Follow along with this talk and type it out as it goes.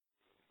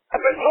I've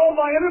been told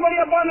by everybody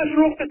up on this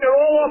roof that they're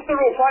all off the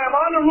roof. I am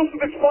on the roof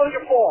of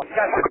Exposure 4.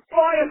 Got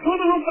fire through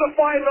the roof of the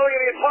fire building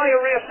in the entire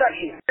rear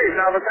section.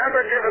 Now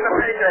remember, given the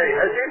payday,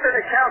 has he been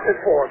accounted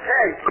for?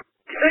 Kate.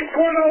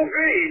 610B.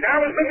 That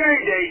was the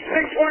name date.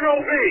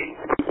 610B.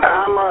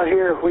 I'm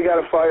here. We got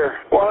a fire.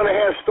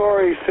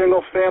 1.5-story,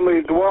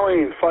 single-family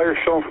dwelling. Fire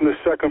shown from the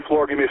second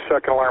floor. Give me a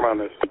second alarm on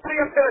this. Coming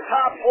up to the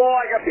top floor.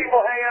 I got people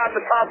hanging out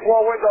the top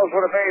floor windows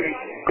with a baby.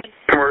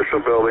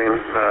 Commercial building.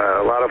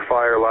 A lot of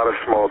fire, a lot of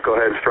smoke. Go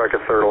ahead and strike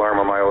a third alarm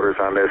on my orders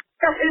on this.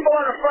 Got people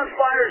on the front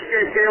fire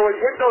escape here with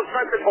windows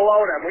vented below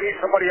them. We need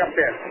somebody up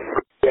there.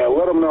 Yeah,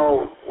 let them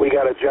know we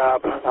got a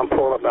job. I'm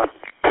pulling up now.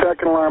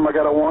 Second alarm, I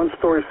got a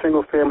 1-story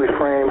single-family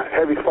frame.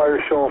 Heavy fire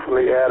showing from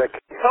the attic.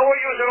 So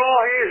we're using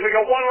all hands. We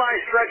got one line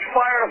stretch,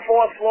 fire on the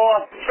 4th floor.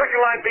 Second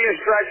line being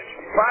stretched.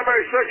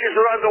 Primary searches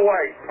are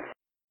underway.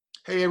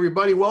 Hey,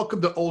 everybody.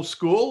 Welcome to Old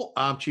School.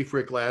 I'm Chief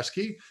Rick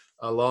Lasky,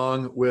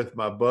 along with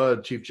my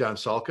bud, Chief John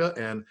Salka.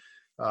 And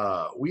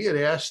we had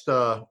asked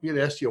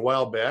you a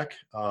while back.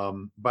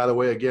 By the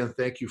way, again,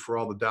 thank you for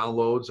all the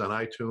downloads on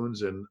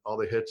iTunes and all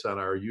the hits on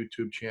our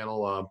YouTube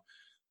channel.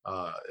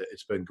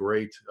 It's been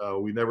great.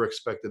 We never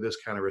expected this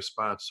kind of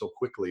response so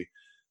quickly.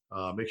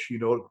 Make sure you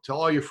know,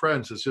 tell all your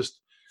friends. It's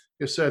just,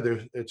 like I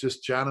said, it's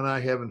just John and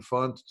I having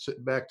fun,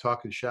 sitting back,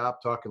 talking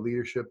shop, talking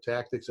leadership,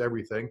 tactics,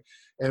 everything.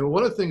 And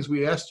one of the things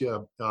we asked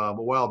you a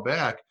while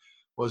back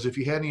was if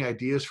you had any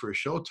ideas for a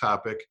show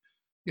topic,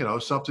 you know,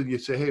 something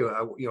you'd say, hey,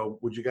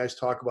 would you guys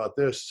talk about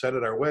this? Send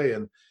it our way.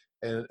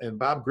 And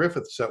Bob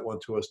Griffith sent one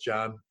to us,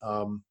 John.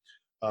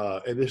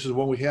 And this is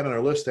one we had on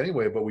our list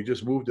anyway, but we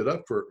just moved it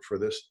up for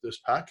this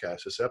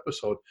podcast. This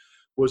episode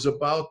was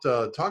about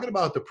talking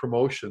about the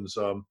promotions,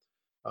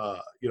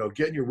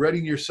 getting you ready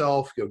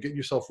yourself, getting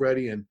yourself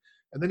ready, and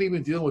then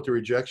even dealing with the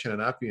rejection and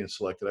not being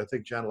selected. I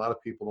think, John, a lot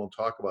of people don't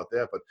talk about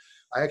that, but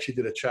I actually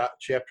did a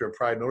chapter in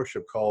Pride and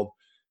Ownership called,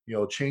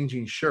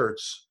 Changing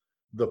Shirts,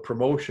 the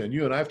promotion.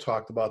 You and I have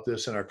talked about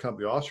this in our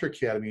company, Officer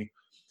Academy.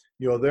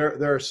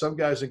 There are some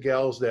guys and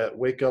gals that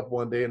wake up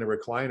one day in a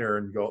recliner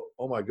and go,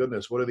 oh my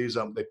goodness, what are these?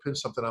 They pin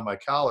something on my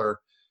collar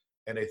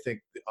and they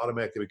think they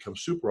automatically become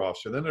super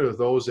officer. And then there are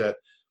those that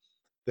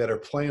are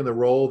playing the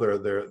role.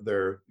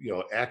 They're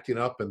acting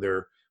up, and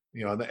they're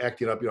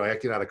acting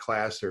out of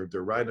class. They're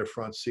riding the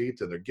front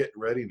seat and they're getting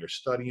ready and they're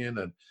studying.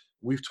 And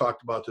we've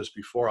talked about this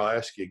before. I'll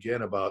ask you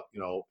again about,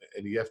 in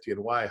the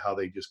FDNY, how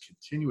they just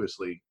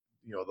continuously,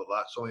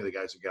 so many of the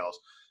guys and gals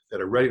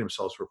that are ready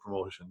themselves for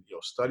promotion,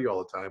 study all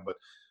the time. But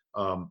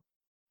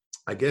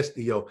I guess,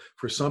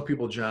 for some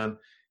people, John,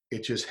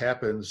 it just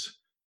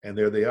happens and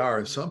there they are.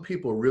 And some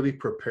people really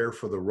prepare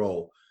for the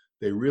role.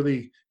 They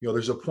really,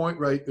 there's a point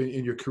right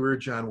in your career,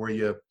 John, where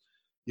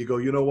you go,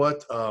 you know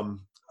what?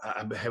 I'm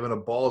having a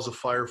ball as a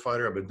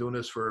firefighter. I've been doing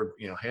this for,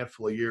 a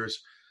handful of years.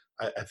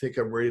 I think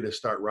I'm ready to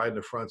start riding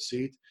the front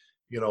seat.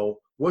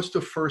 What's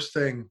the first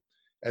thing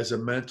as a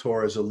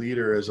mentor, as a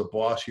leader, as a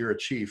boss? You're a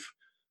chief,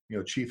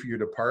 chief of your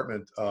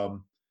department.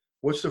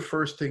 What's the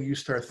first thing you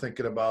start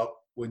thinking about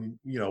when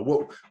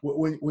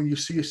when you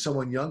see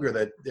someone younger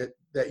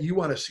that you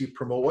want to see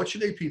promote? What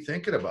should they be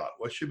thinking about?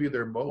 What should be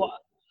their mode? Well,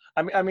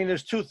 I mean,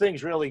 there's two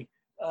things really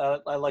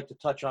I'd like to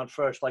touch on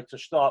first, like to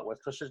start with,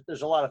 because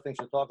there's a lot of things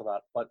to talk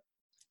about. But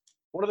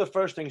one of the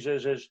first things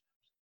is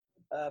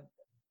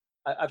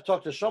I've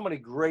talked to so many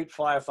great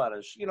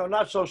firefighters,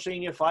 not so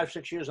senior,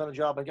 5-6 years on the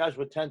job, and guys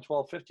with 10,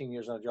 12, 15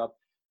 years on the job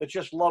that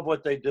just love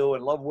what they do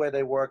and love where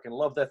they work and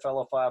love their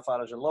fellow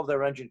firefighters and love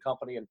their engine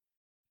company.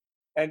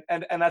 And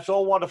that's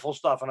all wonderful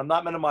stuff. And I'm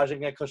not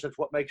minimizing it because it's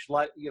what makes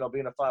life,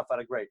 being a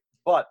firefighter great.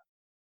 But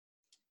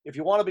if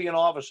you want to be an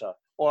officer,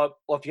 or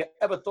if you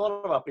ever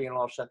thought about being an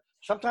officer,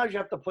 sometimes you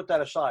have to put that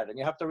aside and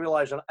you have to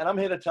realize, and I'm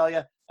here to tell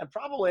you, and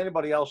probably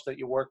anybody else that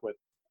you work with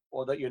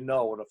or that in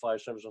the fire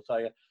service will tell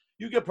you,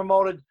 you get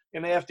promoted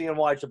in the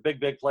FDNY, it's a big,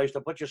 big place to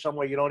put you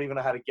somewhere you don't even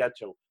know how to get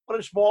to. But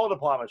in smaller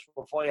departments,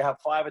 before you have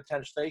 5 or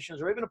 10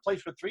 stations, or even a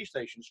place with 3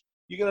 stations,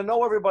 you're going to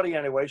know everybody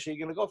anyway. So you're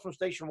going to go from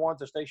station 1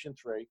 to station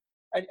 3,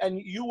 and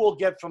you will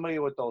get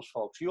familiar with those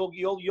folks.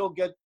 You'll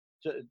get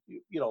to,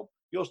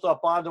 you'll start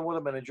bonding with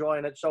them and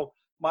enjoying it. So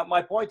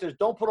my point is,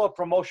 don't put off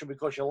promotion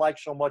because you like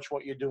so much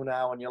what you do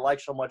now and you like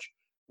so much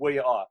where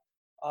you are.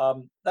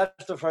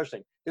 That's the first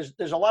thing.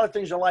 There's a lot of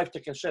things in life to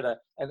consider,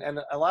 and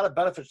a lot of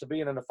benefits to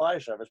being in the fire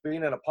service,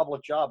 being in a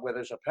public job where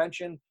there's a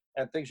pension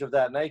and things of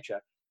that nature.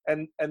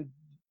 And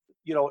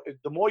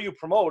the more you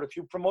promote, if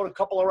you promote a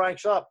couple of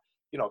ranks up,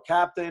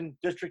 captain,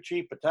 district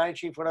chief, battalion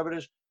chief, whatever it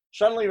is,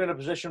 suddenly you're in a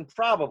position,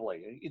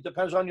 probably, it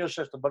depends on your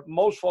system, but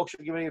most folks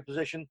are given you a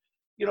position,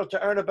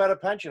 to earn a better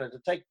pension and to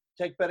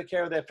take better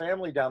care of their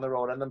family down the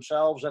road and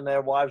themselves and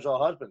their wives or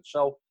husbands.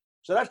 So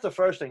that's the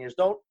first thing, is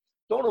don't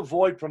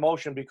avoid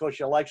promotion because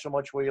you like so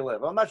much where you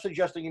live. I'm not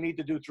suggesting you need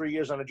to do 3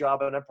 years on a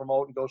job and then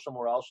promote and go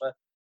somewhere else.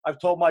 I've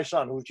told my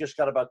son, who's just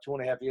got about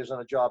 2.5 years on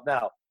the job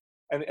now,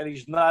 and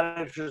he's not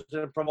interested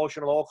in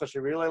promotion at all because he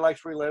really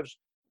likes where he lives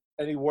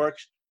and he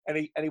works and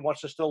he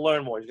wants to still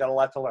learn more. He's got a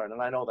lot to learn,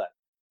 and I know that.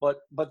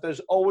 But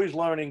there's always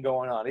learning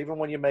going on, even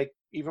when you make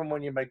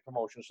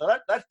promotions. So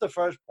that's the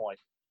first point.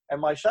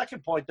 And my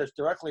second point that's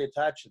directly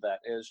attached to that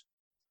is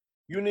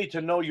you need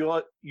to know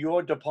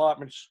your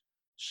department's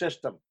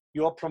system,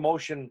 your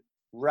promotion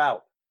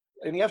route.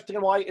 And you have to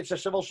know why it's a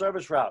civil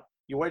service route.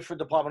 You wait for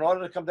department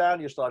order to come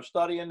down, you start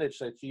studying.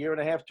 It's a year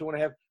and a half,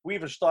 2.5. We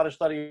even started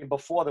studying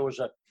before there was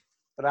an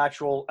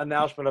actual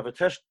announcement of a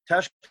test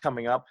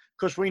coming up,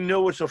 because we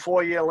knew it's a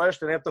 4-year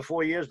list, and after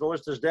 4 years, the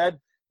list is dead,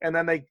 and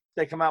then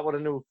they come out with a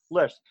new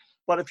list.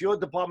 But if your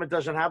department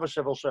doesn't have a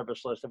civil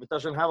service list, if it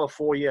doesn't have a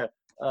 4-year,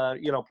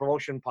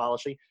 promotion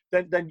policy,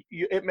 then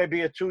it may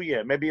be a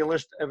 2-year, maybe a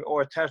list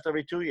or a test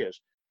every 2 years.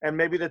 And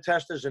maybe the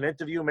test is an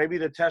interview. Maybe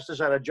the test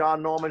is out of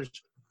John Norman's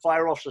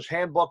Fire Officer's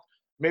Handbook.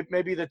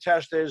 Maybe the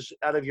test is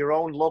out of your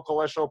own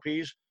local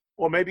SOPs,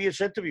 or maybe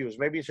it's interviews.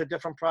 Maybe it's a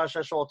different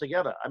process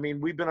altogether. I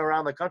mean, we've been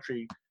around the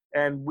country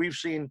and we've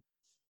seen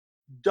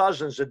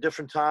dozens of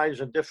different times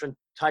and different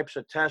types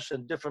of tests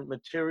and different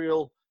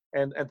material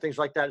and things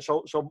like that.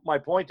 So my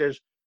point is,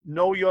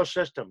 know your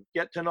system,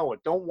 get to know it.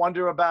 Don't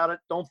wonder about it.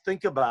 Don't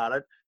think about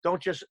it.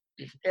 Don't just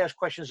ask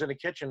questions in the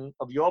kitchen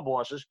of your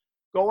bosses.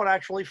 Go and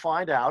actually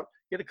find out,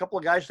 get a couple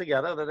of guys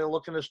together that are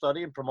looking to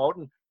study and promote,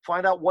 and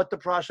find out what the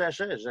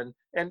process is. And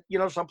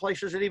some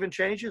places it even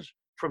changes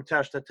from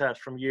test to test,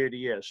 from year to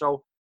year.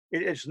 So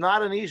it's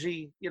not an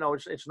easy,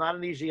 it's not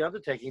an easy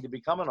undertaking to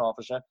become an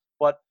officer.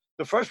 But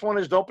the first one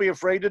is, don't be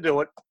afraid to do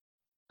it.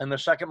 And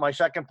my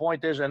second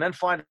point is, and then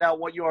find out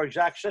what your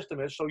exact system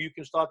is so you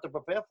can start to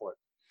prepare for it.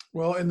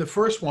 Well, in the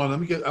first one, I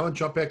want to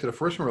jump back to the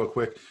first one real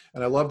quick.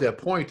 And I love that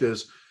point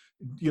is,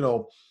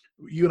 you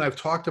and I've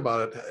talked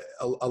about it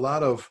a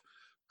lot of,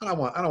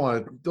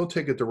 don't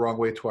take it the wrong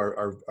way to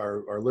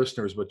our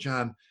listeners, but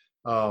John,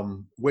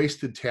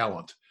 wasted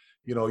talent.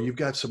 You've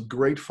got some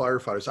great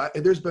firefighters.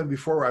 There's been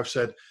before where I've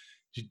said,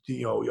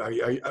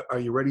 are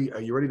you ready?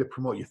 Are you ready to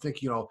promote? You think,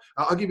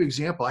 I'll give you an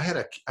example. I had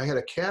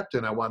a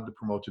captain I wanted to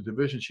promote to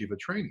division chief of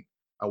training.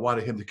 I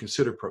wanted him to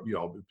consider,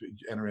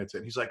 entering into it.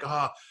 And he's like,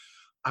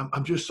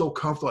 I'm just so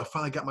comfortable. I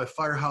finally got my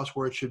firehouse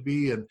where it should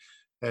be.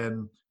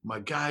 And my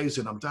guys,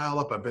 and I'm dialed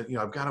up.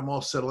 I've got them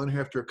all settled in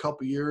here after a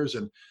couple of years.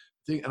 And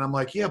I'm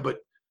like, yeah, but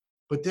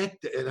that,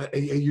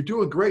 you're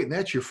doing great. And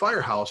that's your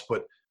firehouse.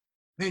 But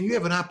man, you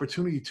have an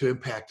opportunity to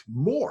impact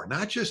more,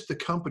 not just the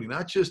company,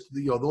 not just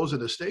those in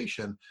the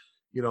station,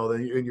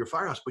 in your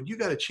firehouse, but you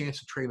got a chance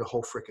to train the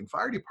whole freaking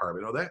fire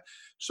department. That.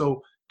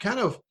 So kind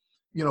of,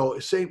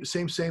 same.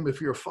 If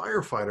you're a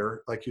firefighter,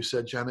 like you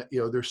said, John,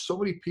 there's so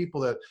many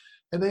people that,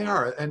 and they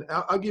are. And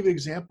I'll give you an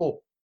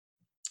example.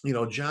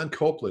 John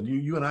Copeland.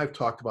 You and I have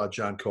talked about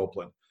John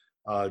Copeland.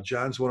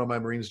 John's one of my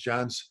Marines.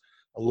 John's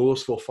a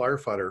Louisville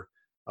firefighter.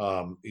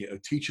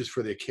 Teaches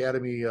for the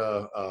Academy.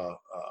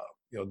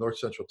 North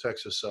Central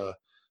Texas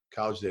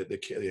College,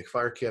 the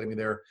Fire Academy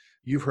there.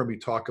 You've heard me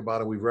talk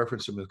about it. We've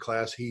referenced him in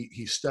class.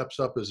 He steps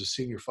up as a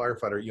senior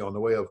firefighter, in the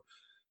way of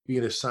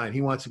being assigned.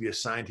 He wants to be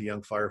assigned to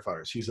young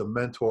firefighters. He's a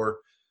mentor.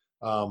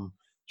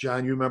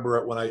 John, you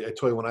remember when I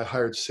told you when I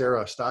hired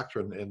Sarah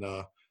Stockton in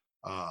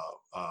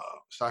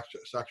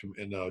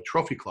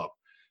Trophy Club,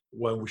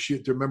 when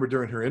remember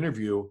during her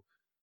interview,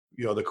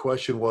 the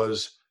question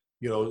was,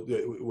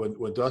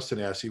 when Dustin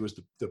asked, he was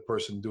the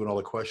person doing all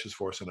the questions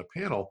for us in a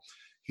panel.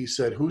 He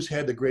said, who's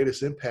had the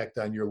greatest impact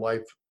on your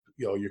life,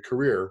 your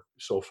career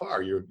so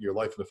far, your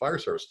life in the fire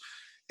service?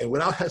 And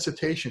without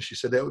hesitation, she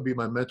said, that would be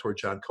my mentor,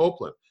 John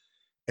Copeland.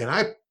 And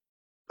I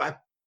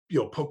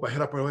poked my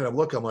head up right away, and I'm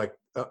looking, I'm like,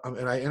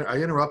 and I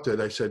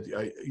interrupted. I said,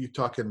 you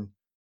talking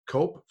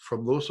Cope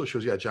from Louisville? She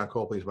goes, yeah, John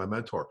Copeland is my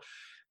mentor.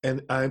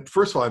 And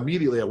first of all,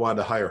 immediately I wanted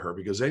to hire her,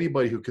 because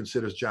anybody who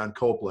considers John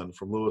Copeland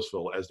from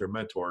Louisville as their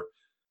mentor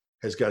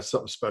has got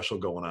something special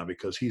going on,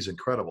 because he's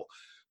incredible.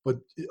 But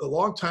a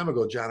long time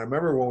ago, John, I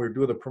remember when we were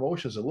doing the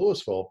promotions in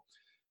Louisville,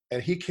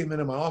 and he came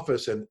into my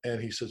office and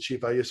he said,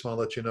 Chief, I just want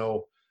to let you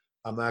know,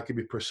 I'm not going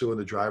to be pursuing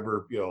the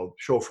driver,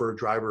 chauffeur,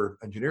 driver,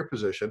 engineer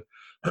position.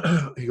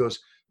 He goes,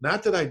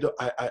 not that I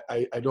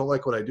don't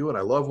like what I do, and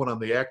I love when I'm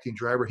the acting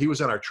driver. He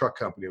was on our truck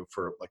company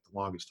for like the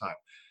longest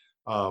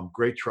time.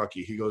 Great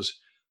truckie. He goes,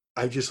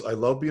 I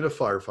love being a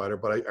firefighter,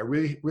 but I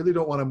really, really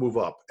don't want to move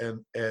up.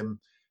 And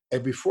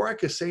before I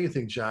could say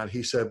anything, John,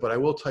 he said, but I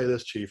will tell you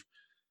this, Chief,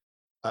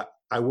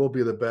 I will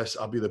be the best.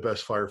 I'll be the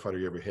best firefighter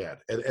you ever had.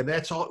 And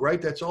that's all, right?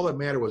 That's all that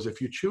mattered was,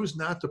 if you choose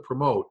not to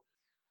promote,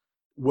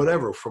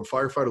 whatever, from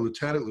firefighter,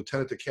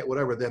 lieutenant to cat,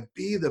 whatever, then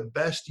be the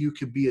best you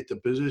can be at the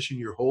position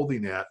you're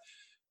holding at.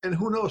 And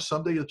who knows,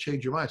 someday you'll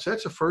change your mind. So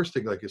that's the first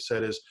thing, like I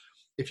said, is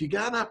if you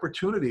got an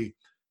opportunity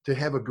to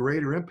have a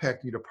greater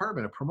impact in your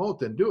department and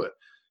promote, then do it.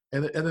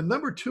 And then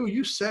number two,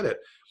 you said it,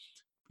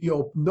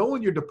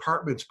 knowing your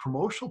department's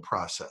promotional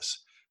process.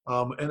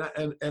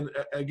 And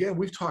again,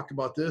 we've talked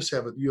about this,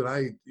 you and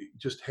I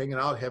just hanging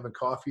out, having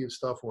coffee and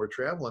stuff when we're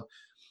traveling.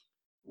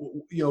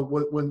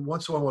 When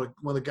once in a while,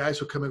 one of the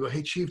guys will come and go,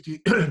 hey, Chief, do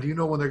you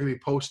know when they're going to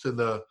be posting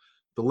the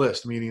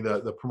list, meaning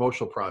the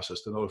promotional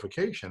process, the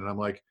notification? And I'm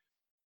like,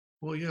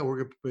 well, yeah, we're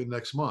going to be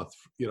next month.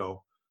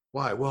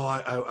 Why? Well,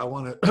 I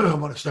want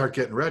to start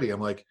getting ready.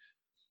 I'm like,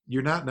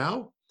 you're not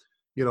now?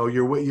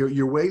 You're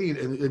waiting.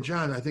 And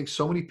John, I think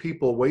so many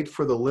people wait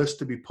for the list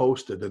to be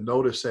posted, the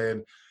notice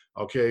saying,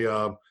 Okay,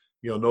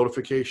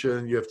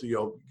 notification. You have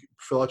to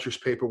fill out your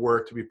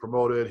paperwork to be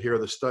promoted. Here are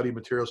the study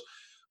materials.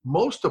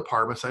 Most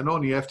departments, I know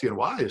in the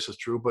FDNY this is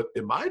true, but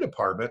in my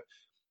department,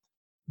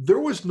 there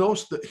was no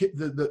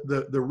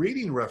the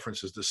reading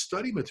references, the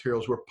study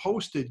materials were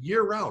posted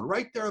year round,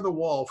 right there on the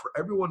wall for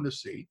everyone to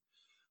see.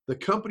 The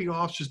company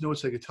officers knew it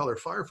so they could tell their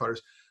firefighters.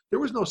 There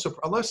was no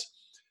unless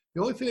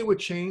the only thing that would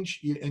change,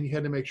 and you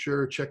had to make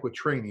sure check with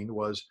training,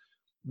 was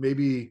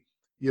maybe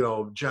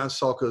John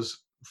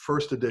Salka's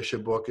first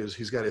edition book is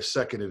he's got his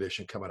second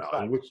edition coming out.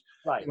 Right. Which,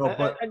 right.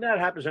 And that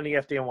happens in the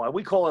FDNY.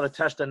 We call it a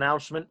test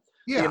announcement.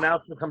 Yeah. The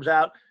announcement comes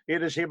out.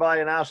 It is hereby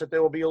announced that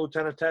there will be a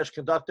lieutenant test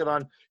conducted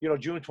on,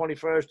 June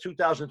 21st,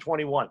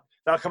 2021.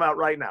 That'll come out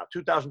right now,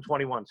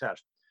 2021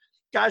 test.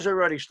 Guys are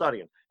already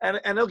studying. And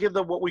they'll give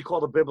them what we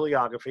call the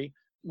bibliography.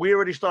 We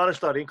already started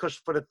studying because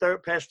for the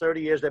past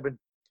 30 years, they've been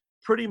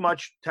pretty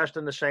much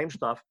testing the same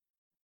stuff.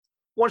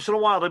 Once in a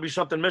while, there'll be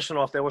something missing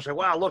off there. We'll say,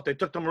 wow, look, they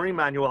took the Marine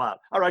manual out.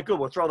 All right, good.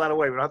 We'll throw that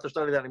away. We don't have to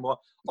study that anymore.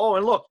 Oh,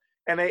 and look,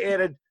 and they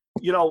added,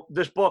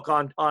 this book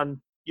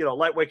on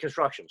lightweight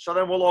construction. So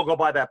then we'll all go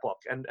buy that book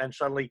and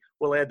suddenly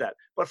we'll add that.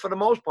 But for the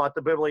most part,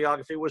 the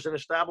bibliography was an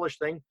established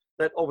thing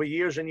that over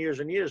years and years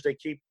and years, they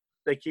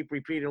keep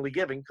repeatedly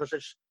giving because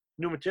it's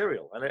new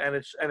material and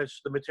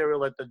it's the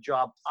material that the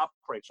job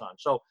operates on.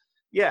 So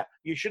yeah,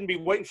 you shouldn't be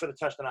waiting for the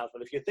test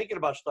announcement. If you're thinking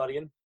about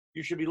studying,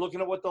 you should be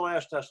looking at what the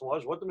last test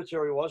was, what the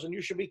material was, and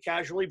you should be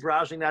casually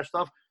browsing that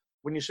stuff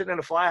when you're sitting in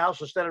a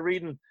firehouse instead of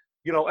reading,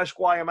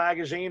 Esquire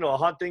magazine or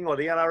Hunting or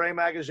the NRA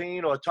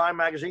magazine or Time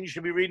magazine. You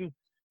should be reading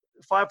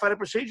firefighter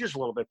procedures a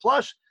little bit.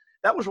 Plus,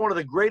 that was one of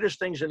the greatest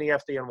things in the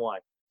FDNY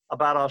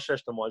about our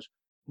system was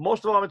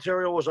most of our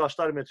material was our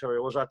study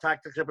material, was our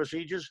tactics and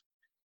procedures.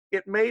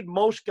 It made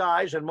most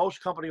guys and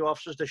most company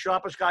officers the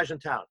sharpest guys in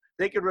town.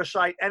 They could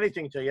recite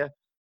anything to you.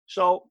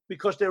 So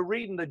because they're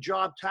reading the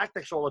job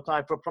tactics all the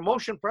time for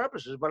promotion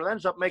purposes, but it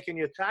ends up making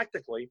you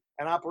tactically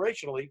and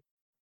operationally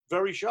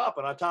very sharp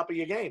and on top of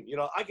your game.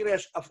 I could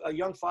ask a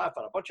young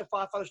firefighter, a bunch of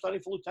firefighters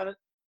studying for lieutenant.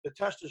 The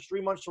test is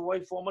 3 months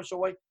away, 4 months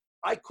away.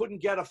 I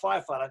couldn't get a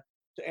firefighter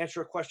to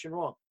answer a question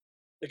wrong.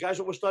 The guys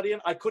that were studying,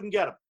 I couldn't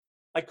get them.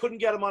 I couldn't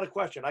get them on a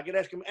question. I could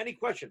ask him any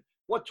question.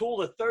 What tool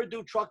the third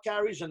due truck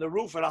carries in the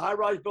roof at a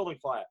high-rise building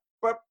fire?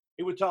 Burp,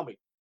 he would tell me.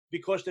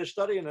 Because they're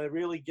studying and they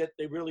really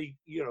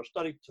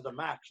study to the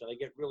max and they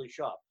get really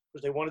sharp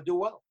because they want to do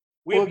well.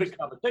 We have big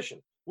competition.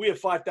 We have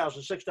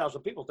 5,000,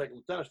 6,000 people taking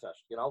the lieutenant's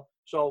test,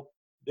 So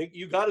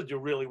you got to do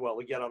really well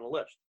to get on the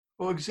list.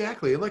 Well,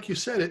 exactly. And like you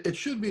said, it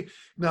should be.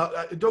 Now,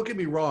 don't get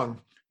me wrong,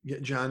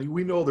 John,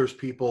 we know there's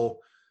people,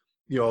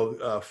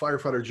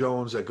 firefighter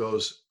Jones that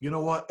goes, you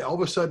know what, all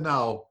of a sudden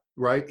now,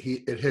 right,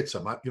 it hits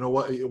him. You know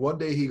what, one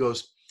day he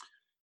goes,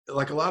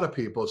 like a lot of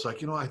people, it's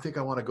like, I think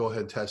I want to go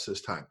ahead and test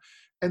this time.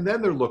 And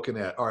then they're looking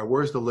at, all right,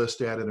 where's the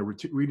list at in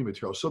the reading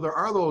material? So there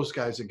are those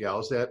guys and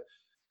gals that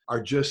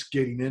are just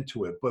getting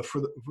into it. But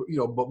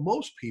but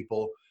most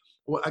people,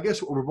 well, I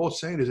guess what we're both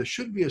saying is it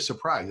shouldn't be a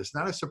surprise. It's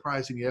not a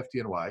surprise in the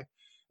FDNY.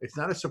 It's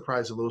not a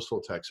surprise in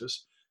Louisville,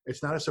 Texas.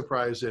 It's not a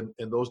surprise in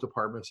those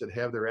departments that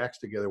have their acts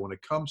together when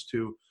it comes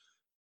to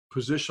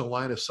positional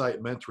line of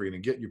sight mentoring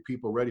and getting your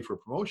people ready for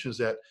promotions.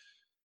 That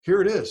here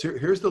it is.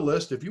 Here's the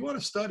list. If you want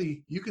to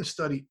study, you can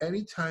study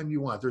anytime you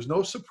want. There's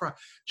no surprise.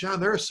 John,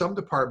 there are some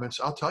departments,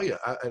 I'll tell you,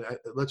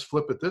 let's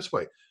flip it this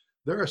way.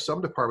 There are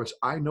some departments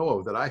I know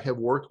of that I have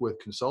worked with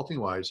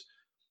consulting-wise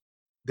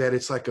that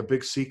it's like a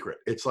big secret.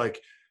 It's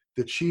like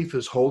the chief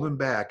is holding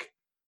back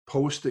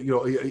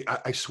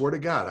I swear to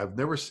God,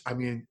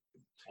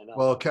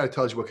 well, it kind of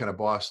tells you what kind of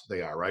boss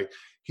they are, right?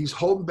 He's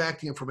holding back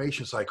the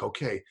information. It's like,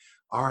 okay,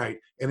 all right.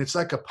 And it's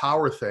like a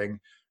power thing.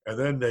 And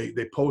then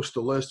they post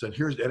a list and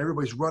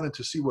everybody's running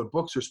to see what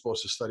books they're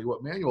supposed to study,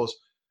 what manuals.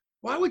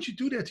 Why would you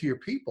do that to your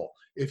people?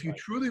 If you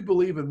truly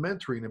believe in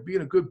mentoring and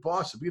being a good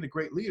boss and being a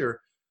great leader,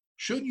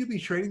 shouldn't you be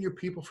training your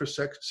people for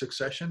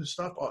succession and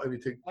stuff?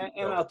 Everything.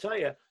 And I'll tell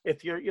you,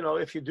 if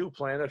if you do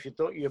plan, if you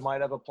thought you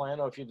might have a plan,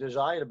 or if you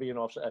desire to be an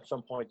officer at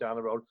some point down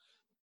the road,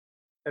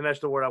 and that's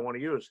the word I want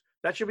to use,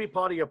 that should be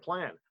part of your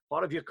plan.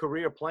 Part of your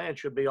career plan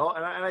should be all.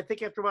 And I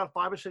think after about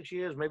 5 or 6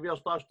 years, maybe I'll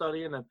start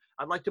studying. And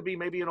I'd like to be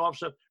maybe an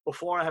officer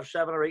before I have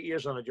 7 or 8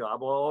 years on the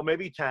job, or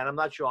maybe 10. I'm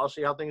not sure. I'll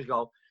see how things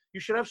go. You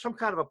should have some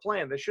kind of a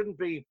plan. There shouldn't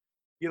be,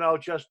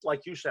 just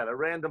like you said, a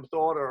random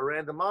thought or a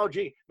random, oh,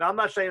 gee. Now, I'm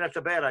not saying that's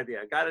a bad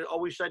idea. A guy that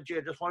always said, gee,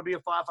 I just want to be a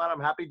firefighter. I'm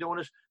happy doing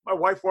this. My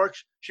wife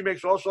works. She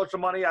makes all sorts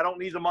of money. I don't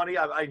need the money.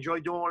 I enjoy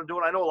doing what I'm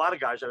doing. I know a lot of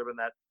guys that are in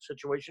that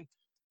situation.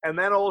 And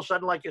then all of a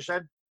sudden, like you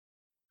said,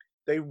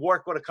 they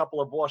work with a couple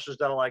of bosses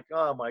that are like,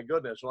 oh, my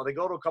goodness. Or they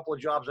go to a couple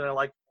of jobs and they're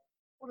like,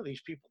 what are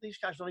these people? These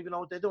guys don't even know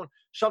what they're doing.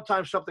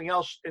 Sometimes something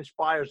else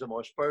inspires them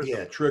or spurs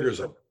them. Triggers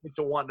them.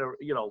 To want to,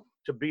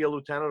 to be a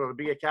lieutenant or to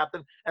be a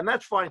captain. And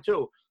that's fine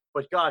too.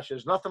 But gosh,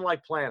 there's nothing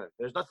like planning.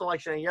 There's nothing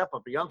like saying, yep,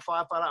 I'm a young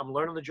firefighter. I'm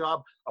learning the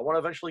job. I want to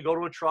eventually go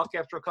to a truck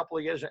after a couple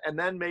of years. And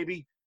then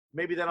maybe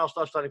then I'll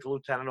start studying for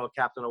lieutenant or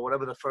captain or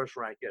whatever the first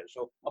rank is.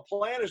 So a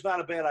plan is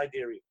not a bad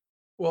idea either.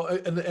 Well,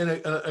 and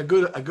a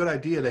good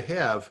idea to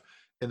have.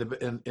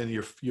 And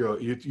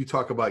you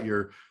talk about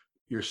your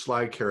your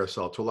slide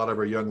carousel. To a lot of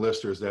our young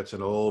listeners, that's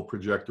an old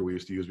projector we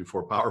used to use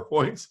before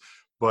PowerPoints.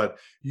 But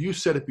you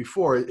said it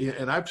before,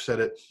 and I've said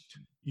it.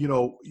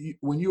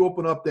 When you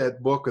open up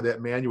that book or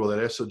that manual, that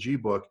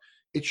SOG book,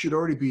 it should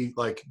already be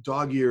like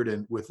dog-eared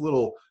and with a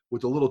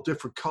little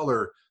different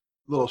color,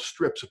 little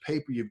strips of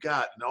paper you've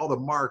got, and all the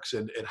marks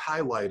and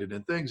highlighted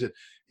and things. And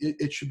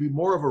it should be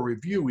more of a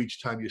review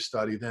each time you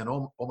study than,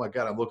 oh my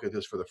God, I'm looking at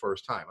this for the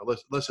first time,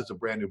 unless it's a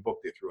brand new book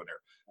they threw in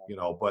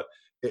there, But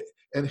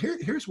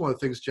here's one of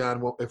the things,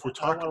 John. Well, if we're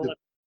talking,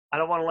 I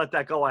don't want to let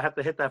that go. I have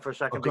to hit that for a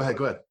second. Go ahead.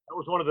 That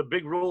was one of the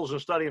big rules in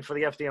studying for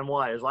the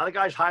FDNY. There's a lot of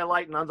guys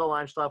highlight and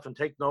underline stuff and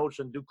take notes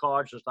and do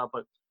cards and stuff.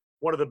 But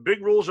one of the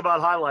big rules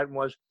about highlighting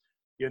was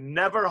you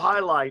never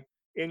highlight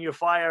in your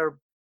fire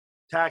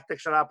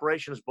tactics and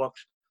operations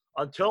books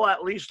until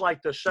at least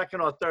like the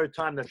second or third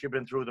time that you've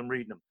been through them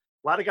reading them.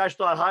 A lot of guys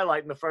start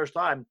highlighting the first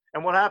time,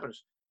 and what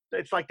happens?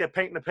 It's like they're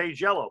painting the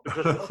page yellow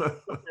because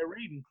what they're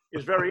reading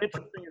is very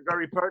interesting and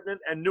very pertinent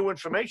and new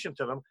information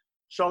to them.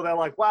 So they're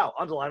like, wow,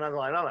 underline.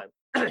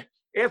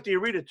 After you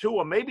read it 2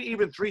 or maybe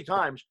even 3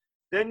 times,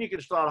 then you can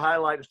start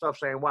highlighting stuff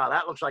saying, wow,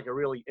 that looks like a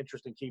really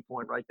interesting key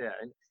point right there.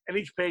 And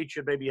each page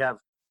should maybe have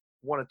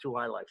 1 or 2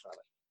 highlights on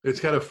it. It's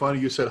kind of funny.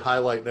 You said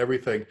highlight and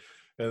everything,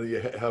 and you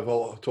have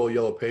all total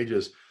yellow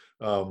pages.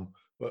 I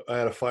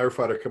had a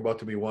firefighter come up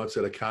to me once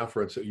at a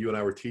conference that you and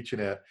I were teaching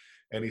at,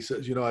 and he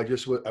says,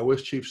 I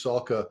wish Chief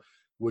Salka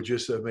would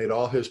just have made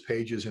all his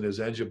pages in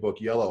his engine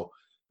book yellow,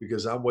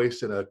 because I'm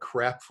wasting a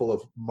crap full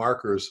of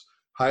markers,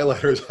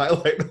 highlighters,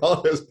 highlighting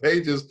all his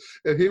pages,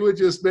 and he would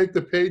just make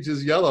the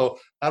pages yellow.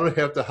 I don't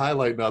have to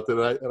highlight nothing.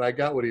 And I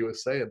got what he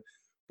was saying.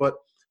 But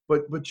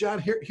John,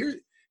 here,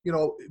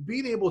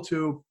 being able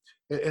to,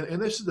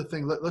 and this is the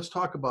thing, let's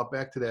talk about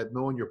back to that,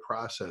 knowing your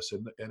process,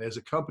 and as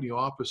a company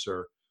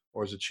officer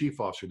or as a chief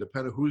officer,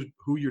 depending on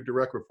who your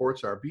direct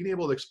reports are, being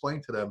able to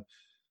explain to them,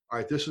 all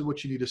right, this is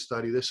what you need to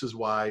study. This is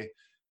why,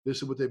 this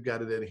is what they've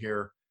got it in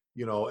here,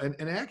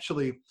 and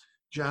actually,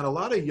 John, a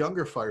lot of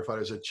younger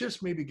firefighters that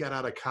just maybe got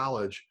out of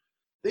college,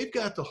 they've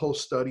got the whole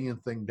studying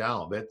thing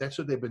down. That's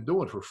what they've been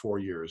doing for 4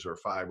 years or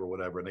 5 or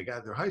whatever, and they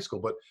got their high school.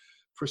 But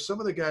for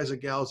some of the guys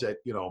and gals that,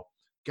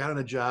 got on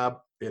a job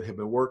and have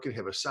been working,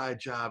 have a side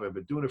job, have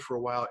been doing it for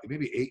a while,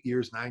 maybe 8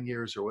 years, 9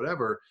 years or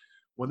whatever,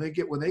 when they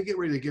get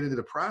ready to get into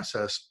the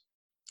process,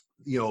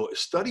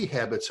 study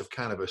habits have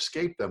kind of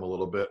escaped them a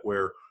little bit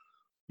where,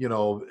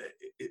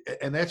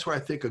 and that's where I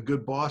think a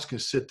good boss can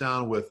sit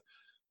down with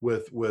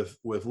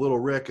little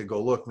Rick and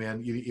go, look,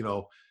 man, you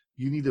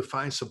need to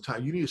find some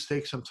time. You need to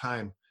take some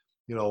time,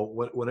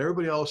 when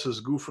everybody else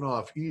is goofing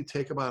off, you need to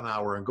take about an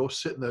hour and go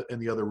sit in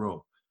the other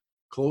room,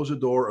 close the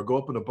door or go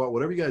up in the bar,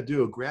 whatever you got to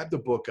do, grab the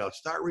book out,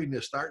 start reading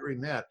this, start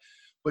reading that.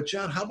 But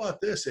John, how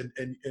about this? And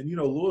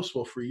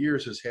Louisville for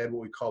years has had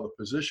what we call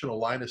the positional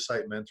line of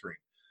sight mentoring,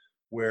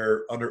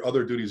 where under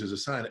other duties as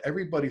assigned,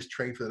 everybody's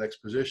trained for the next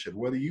position,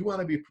 whether you want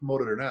to be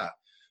promoted or not.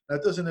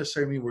 That doesn't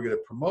necessarily mean we're going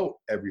to promote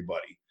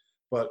everybody,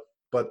 but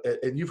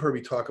and you've heard me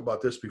talk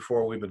about this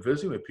before when we've been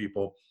visiting with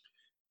people,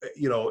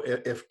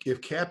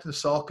 if Captain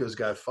Salka's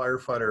got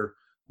firefighter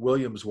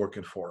Williams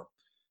working for him,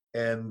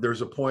 and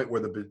there's a point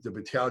where the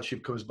battalion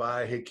chief comes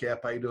by, hey,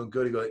 Cap, how you doing?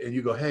 Good.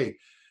 You go, hey,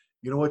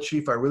 you know what,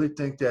 Chief, I really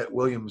think that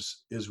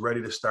Williams is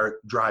ready to start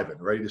driving,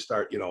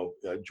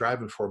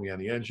 driving for me on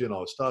the engine,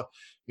 all the stuff.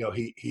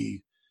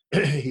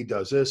 He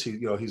does this,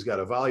 he's got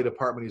a volley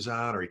department he's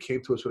on, or he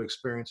came to us with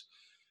experience.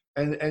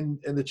 And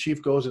the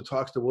chief goes and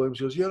talks to Williams,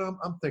 goes,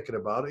 I'm thinking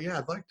about it. Yeah,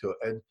 I'd like to.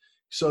 And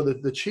so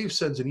the chief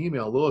sends an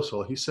email,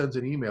 Louisville, he sends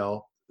an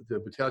email to the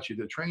battalion chief,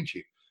 the train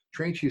chief.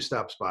 Train chief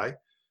stops by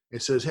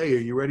and says, hey, are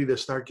you ready to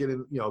start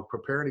getting,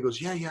 preparing? He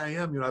goes, yeah, I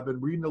am. I've been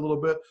reading a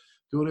little bit,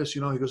 doing this, he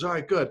goes, all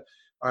right, good.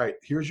 All right,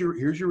 here's your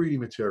reading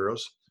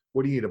materials.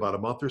 What do you need, about a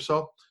month or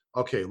so?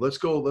 Okay, let's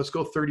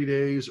go 30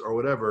 days or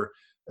whatever.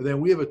 And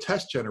then we have a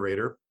test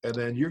generator, and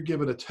then you're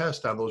given a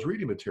test on those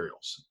reading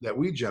materials that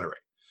we generate.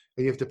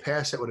 And you have to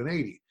pass that with an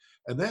 80.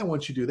 And then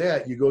once you do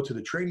that, you go to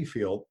the training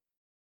field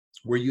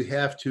where you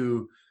have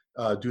to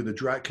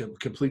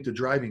complete the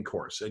driving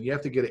course. And you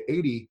have to get an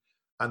 80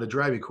 on the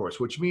driving course,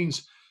 which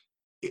means,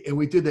 and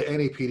we did the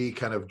NAPD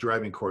kind of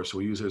driving course, so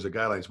we use it as a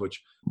guidelines,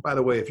 which, by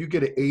the way, if you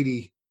get an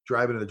 80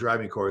 driving in the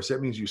driving course,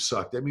 that means you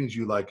suck. That means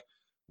you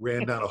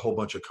ran down a whole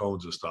bunch of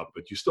cones and stuff,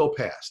 but you still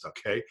passed,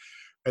 okay?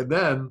 And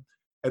then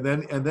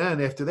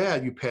after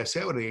that, you pass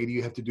that with an 80,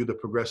 you have to do the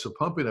progressive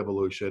pumping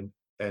evolution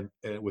and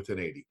with an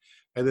 80.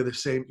 And then the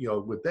same,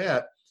 with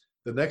that,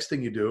 the next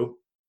thing you do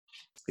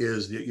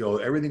is,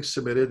 everything's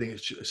submitted. The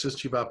Assistant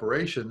Chief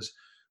Operations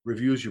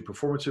reviews your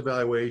performance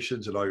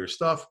evaluations and all your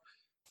stuff.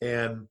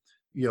 And,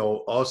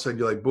 all of a sudden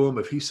you're like, boom,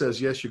 if he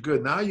says, yes, you're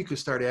good. Now you can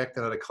start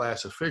acting out of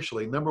class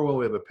officially. Number one,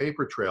 we have a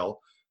paper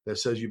trail that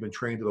says you've been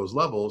trained to those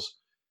levels.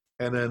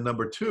 And then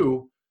number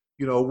two,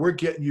 we're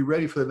getting you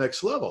ready for the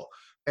next level.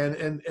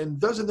 And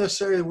doesn't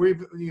necessarily,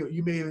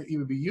 you may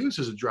even be used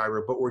as a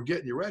driver, but we're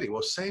getting you ready.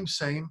 Well, same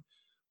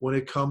when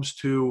it comes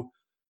to,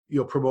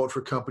 promote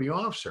for company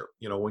officer.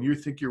 When you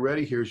think you're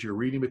ready, here's your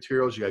reading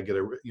materials. You got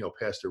to get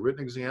pass the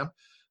written exam.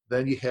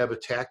 Then you have a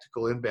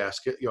tactical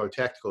in-basket, a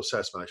tactical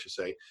assessment, I should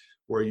say,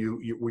 where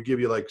we give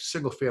you like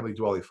single-family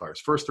dwelling fires,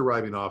 first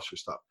arriving officer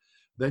stuff.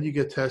 Then you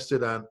get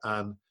tested on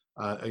some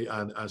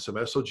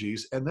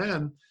SOGs, and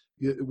then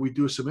we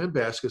do some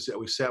in-baskets that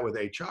we sat with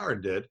HR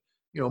and did,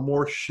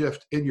 more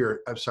shift in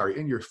your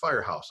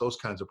firehouse, those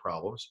kinds of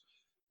problems,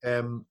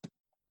 and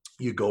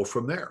you go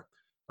from there.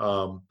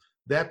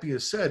 That being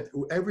said,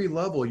 every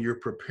level you're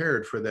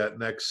prepared for that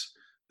next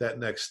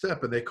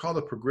step, and they call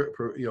it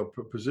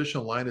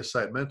positional line of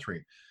sight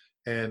mentoring.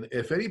 And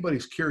if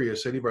anybody's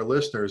curious, any of our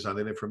listeners on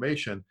that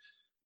information,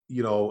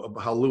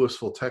 how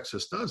Louisville,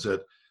 Texas does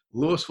it,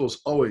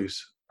 Louisville's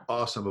always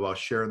awesome about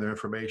sharing their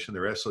information,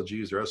 their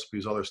SOGs, their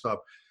SOPs, all their stuff.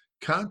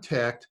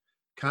 Contact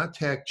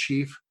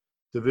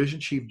Division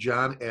Chief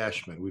John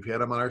Ashman. We've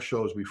had him on our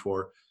shows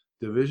before.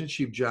 Division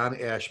Chief John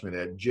Ashman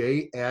at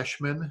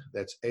jashman,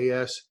 that's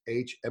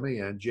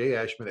ASHMAN,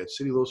 jashman at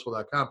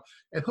citylouisville.com,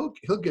 and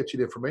he'll get you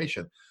the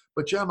information.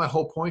 But John, my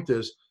whole point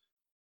is,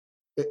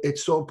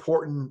 it's so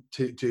important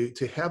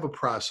to have a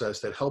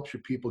process that helps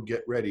your people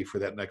get ready for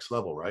that next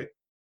level, right?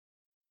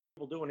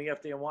 People do in the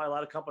FDNY, a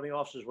lot of company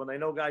officers, when they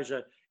know guys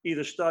are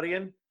either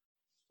studying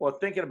or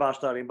thinking about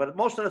studying, but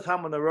most of the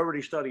time when they're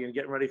already studying,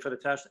 getting ready for the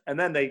test, and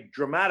then they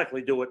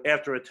dramatically do it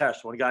after a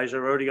test when guys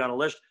are already on a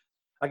list.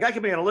 A guy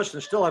can be on a list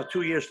and still have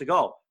 2 years to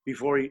go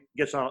before he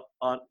gets on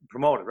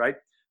promoted, right?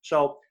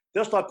 So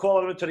they'll start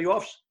calling him into the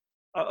office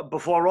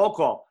before roll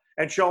call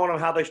and showing them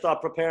how they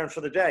start preparing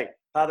for the day,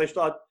 how they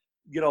start,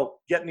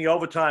 getting the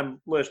overtime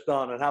list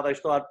done, and how they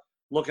start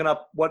looking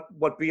up what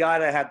BI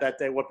they had that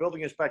day, what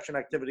building inspection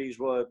activities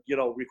were,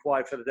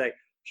 required for the day.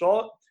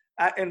 So,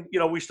 and,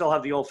 we still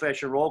have the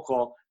old-fashioned roll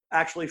call.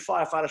 Actually,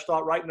 firefighters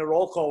start writing the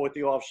roll call with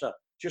the officer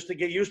just to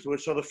get used to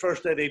it. So the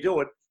first day they do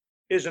it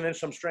isn't in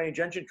some strange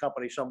engine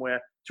company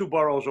somewhere 2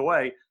 boroughs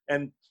away,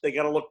 and they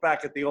got to look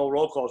back at the old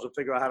roll calls and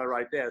figure out how to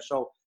write there.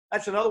 So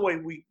that's another way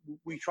we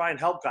try and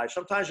help guys.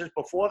 Sometimes it's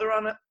before they're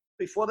on it,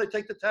 before they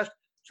take the test.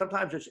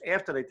 Sometimes it's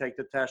after they take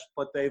the test,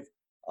 but they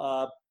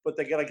got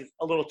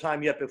a little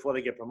time yet before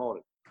they get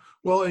promoted.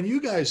 Well, and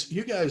you guys,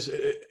 you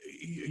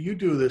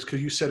do this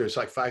because you said it's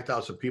like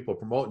 5,000 people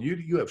promoting.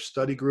 You have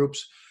study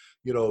groups.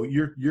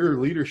 Your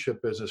leadership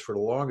business for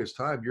the longest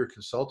time, your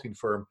consulting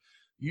firm,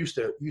 used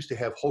to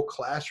have whole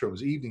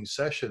classrooms, evening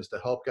sessions to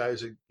help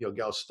guys and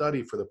gals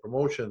study for the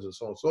promotions and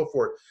so on and so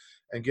forth,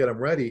 and get them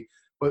ready.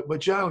 But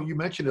John, you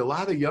mentioned a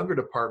lot of younger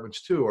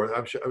departments too, or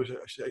I'm sure,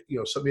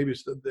 some maybe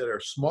that are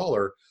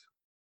smaller,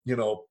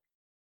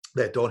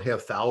 that don't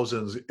have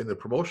thousands in the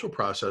promotional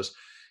process.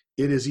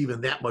 It is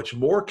even that much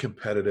more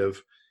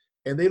competitive,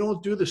 and they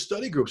don't do the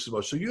study groups as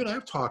much. So you and I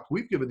have talked.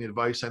 We've given the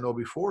advice I know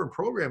before in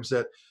programs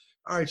that,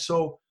 all right,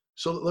 so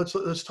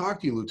let's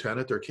talk to you,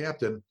 Lieutenant or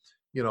Captain.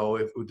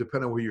 If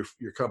depending on who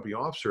your company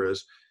officer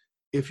is,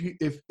 even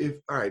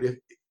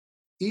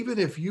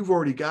if you've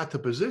already got the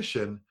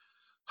position,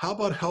 how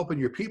about helping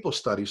your people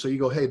study? So you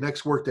go, hey,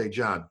 next workday,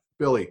 John,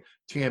 Billy,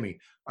 Tammy,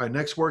 all right,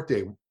 next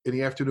workday in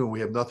the afternoon,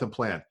 we have nothing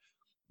planned.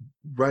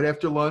 Right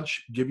after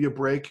lunch, give you a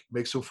break,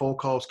 make some phone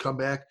calls, come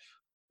back,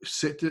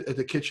 sit at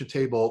the kitchen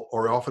table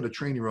or off in the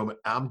training room.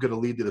 I'm going to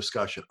lead the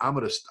discussion. I'm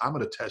going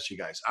to test you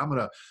guys. I'm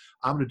going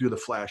to do the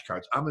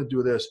flashcards. I'm going to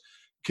do this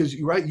because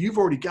you've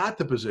already got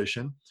the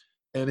position.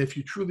 And if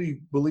you truly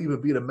believe in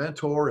being a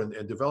mentor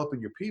and developing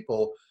your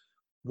people,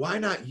 why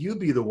not you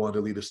be the one to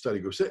lead a study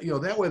group? So,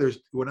 that way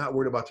we're not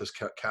worried about this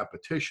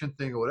competition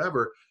thing or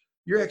whatever.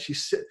 You're actually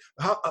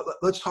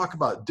let's talk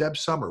about Deb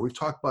Summer. We've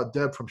talked about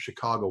Deb from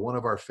Chicago, one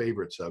of our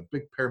favorites, a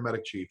big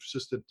paramedic chief,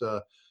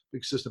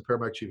 big assistant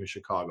paramedic chief in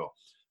Chicago.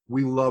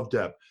 We love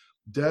Deb.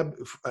 Deb,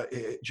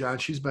 John,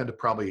 she's been to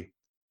probably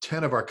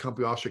 10 of our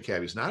company officer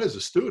academies, not as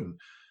a student.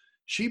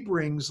 She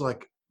brings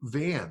like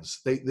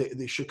vans.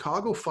 The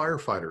Chicago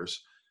firefighters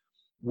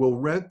will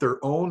rent their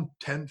own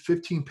 10,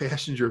 15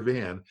 passenger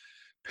van,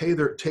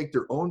 take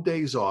their own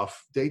days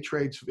off, day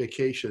trades,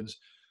 vacations,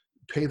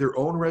 pay their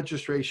own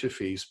registration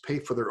fees, pay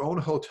for their own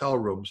hotel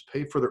rooms,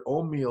 pay for their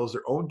own meals,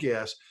 their own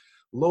gas,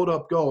 load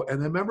up, go.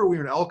 And then remember we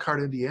were in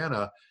Elkhart,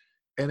 Indiana,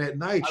 and at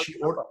night she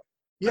ordered.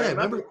 Yeah,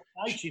 remember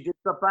she did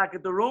stuff back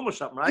at the room or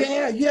something,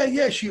 right?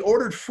 Yeah. She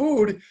ordered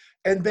food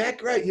and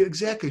back, right? Yeah,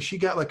 exactly. She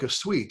got like a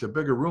suite, a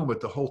bigger room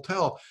at the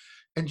hotel.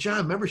 And John,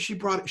 remember she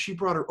brought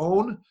her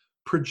own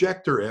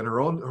projector and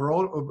her own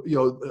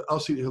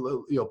LCD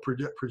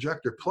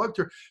projector, plugged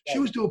her. She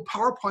was doing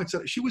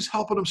PowerPoints. She was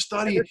helping them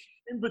study.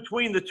 In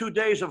between the 2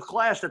 days of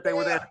class that they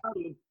were there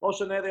studying,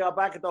 also there they are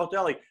back at the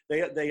hotel.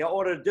 They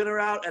ordered dinner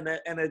out and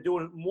they're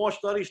doing more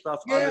study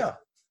stuff. Yeah,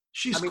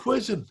 she's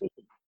quizzing.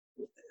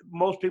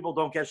 Most people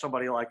don't get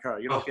somebody like her.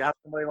 If you have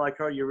somebody like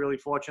her, you're really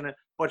fortunate.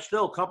 But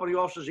still, company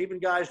officers, even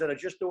guys that are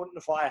just doing it in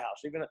the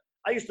firehouse. Even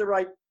I used to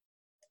write,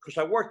 because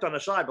I worked on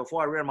the side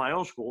before I ran my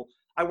own school.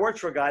 I worked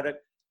for a guy that,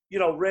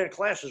 ran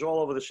classes all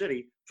over the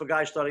city for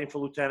guys studying for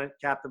lieutenant,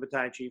 captain,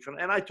 battalion chief,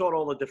 and I taught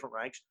all the different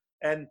ranks.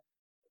 And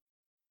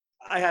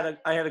I had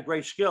a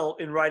great skill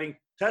in writing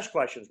test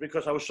questions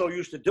because I was so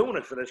used to doing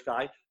it for this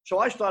guy. So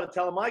I started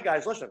telling my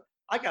guys, listen,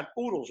 I got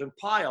oodles and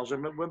piles,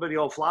 and remember the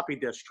old floppy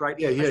disks, right?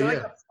 Yeah. I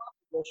got floppy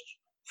disks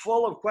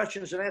full of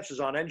questions and answers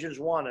on engines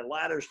 1 and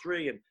ladders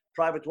 3 and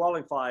private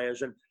dwelling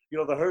fires and,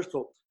 the Hearst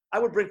tool. I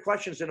would bring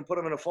questions in and put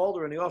them in a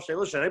folder in the office. Say,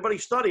 listen, anybody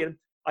studying,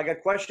 I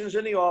got questions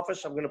in the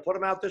office. I'm going to put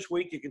them out this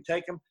week. You can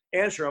take them,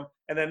 answer them.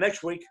 And then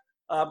next week,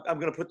 I'm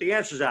going to put the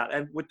answers out.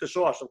 And with the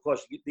source, of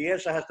course, the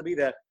answer has to be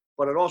there.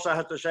 But it also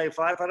has to say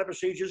firefighter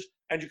procedures,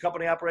 engine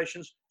company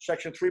operations,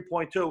 section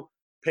 3.2,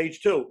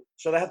 page 2.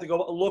 So they have to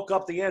go look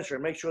up the answer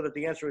and make sure that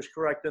the answer is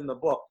correct in the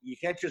book. You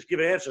can't just give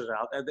answers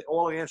out.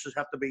 All the answers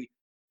have to be,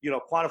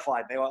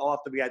 quantified. They all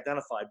have to be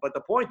identified. But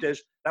the point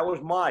is, that was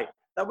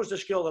the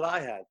skill that I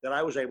had, that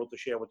I was able to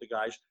share with the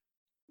guys.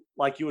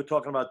 Like you were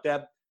talking about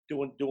Deb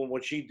doing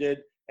what she did.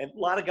 And a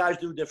lot of guys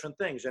do different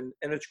things. And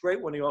it's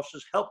great when the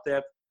officers help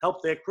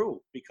their crew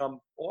become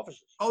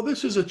officers. Oh,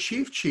 this is a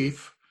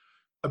chief,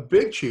 a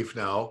big chief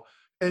now.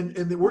 And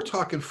we're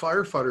talking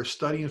firefighters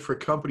studying for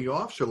company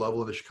officer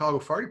level in the Chicago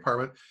Fire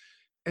Department.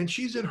 And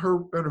she's in her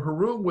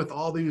room with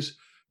all these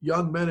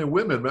young men and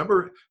women,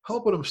 remember,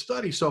 helping them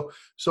study.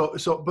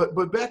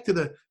 But back to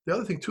the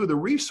other thing too, the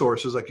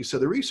resources, like you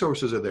said, the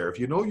resources are there. If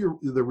you know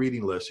the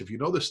reading list, if you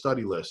know the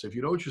study list, if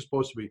you know what you're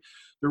supposed to be,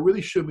 there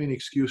really shouldn't be any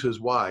excuses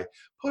why.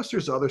 Plus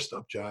there's other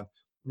stuff, John.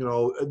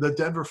 The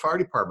Denver Fire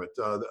Department,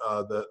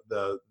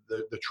 the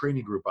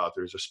training group out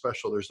there is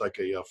there's like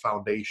a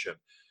foundation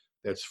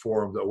that's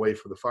formed away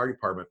from the fire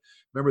department.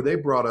 Remember, they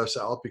brought us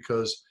out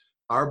because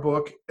our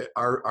book,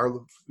 our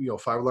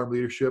five-alarm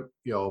leadership,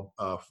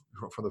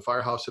 from the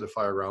firehouse to the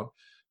fire ground,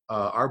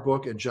 our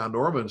book and John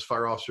Norman's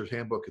Fire Officer's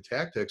Handbook of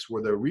Tactics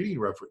were the reading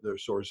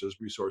resources,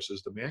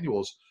 the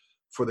manuals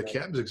for the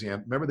captain's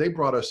exam. Remember, they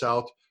brought us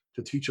out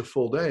to teach a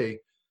full day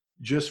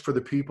just for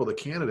the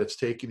candidates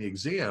taking the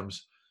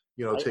exams.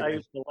 I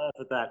used to laugh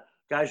at that.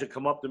 Guys would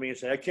come up to me and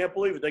say, I can't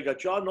believe it. They got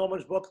John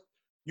Norman's book,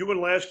 Ewan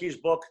Lasky's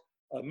book,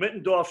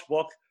 Mittendorf's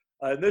book,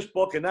 and this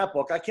book and that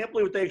book. I can't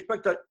believe what they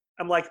expect.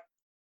 I'm like,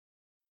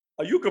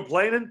 are you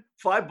complaining?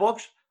 5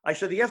 books? I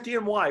said, the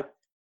FDNY,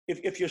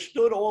 if you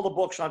stood all the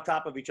books on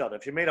top of each other,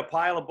 if you made a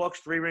pile of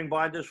books, 3-ring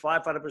binders,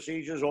 firefighter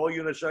procedures, all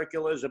unit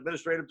circulars,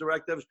 administrative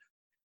directives,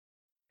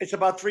 it's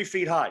about 3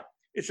 feet high.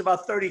 It's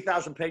about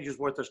 30,000 pages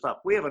worth of stuff.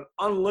 We have an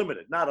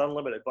not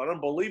unlimited, but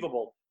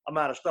unbelievable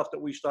amount of stuff that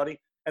we study.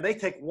 And they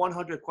take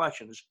 100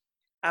 questions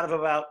out of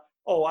about,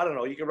 I don't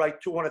know, you can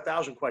write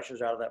 200,000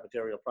 questions out of that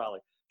material probably.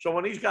 So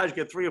when these guys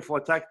get 3 or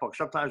 4 textbooks,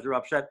 sometimes they're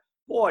upset.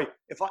 Boy,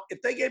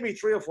 if they gave me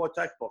 3 or 4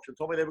 textbooks and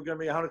told me they were going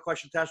to be a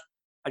 100-question test,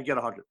 I'd get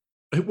 100.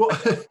 Well,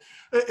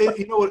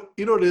 you know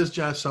what it is,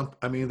 John.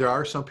 There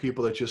are some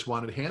people that just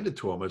want it handed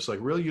to them. It's like,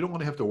 really, you don't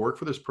want to have to work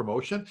for this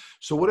promotion.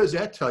 So what does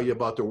that tell you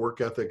about their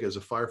work ethic as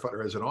a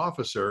firefighter, as an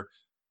officer,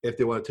 if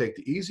they want to take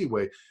the easy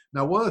way?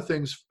 Now, one of the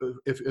things,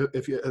 if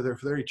there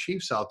are any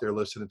chiefs out there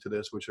listening to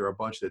this, which there are a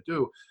bunch that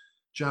do,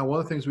 John, one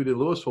of the things we did in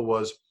Louisville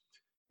was,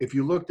 if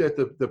you looked at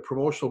the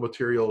promotional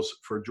materials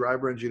for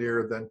driver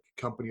engineer, then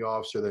company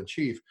officer, then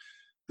chief,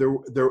 there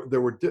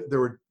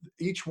were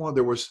each one,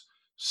 there was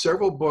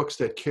several books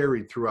that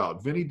carried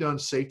throughout. Vinnie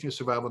Dunn's Safety and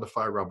Survival in the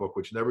Fireground book,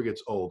 which never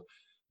gets old.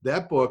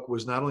 That book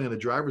was not only on the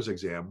driver's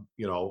exam,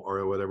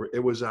 or whatever,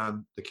 it was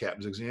on the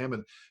captain's exam.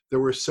 And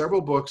there were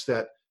several books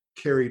that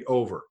carried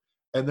over.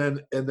 And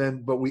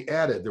then, but we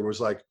added, there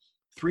was like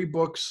 3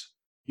 books,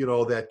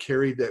 that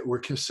carried, that were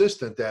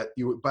consistent, that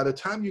by the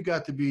time you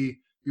got to be,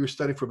 you were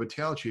studying for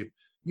battalion chief,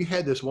 you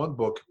had this 1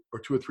 book or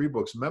 2 or 3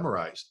 books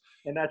memorized.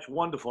 And that's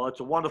wonderful. It's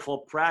a wonderful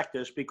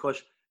practice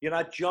because you're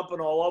not jumping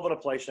all over the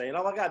place saying,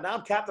 oh my God, now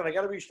I'm captain. I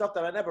got to read stuff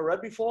that I never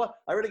read before.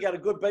 I already got a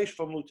good base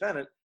from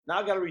lieutenant. Now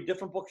I got to read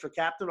different books for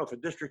captain or for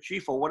district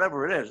chief or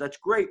whatever it is. That's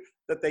great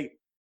that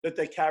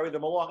they carry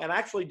them along. And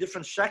actually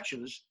different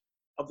sections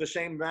of the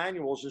same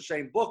manuals, the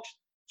same books,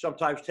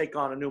 sometimes take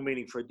on a new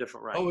meaning for a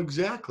different rank. Oh,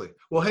 exactly.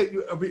 Well, hey,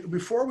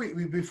 before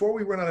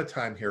we run out of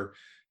time here,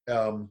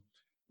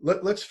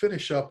 let's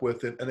finish up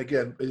with it. And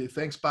again,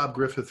 thanks Bob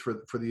Griffith for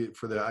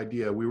the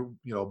idea. We were,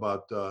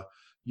 about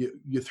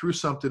you threw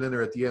something in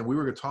there at the end. We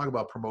were going to talk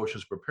about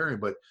promotions preparing,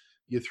 but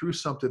you threw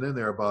something in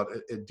there about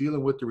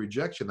dealing with the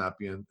rejection not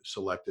being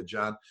selected,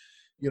 John.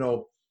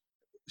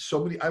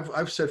 So many,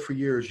 I've said for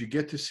years, you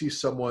get to see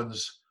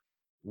someone's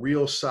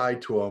real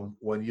side to them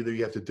when either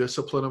you have to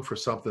discipline them for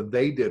something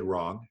they did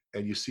wrong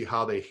and you see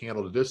how they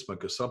handle the discipline.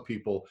 Because some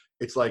people,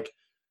 it's like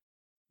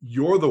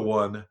you're the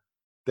one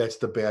that's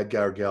the bad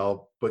guy or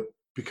gal, but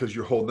because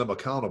you're holding them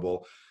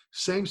accountable.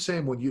 Same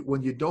when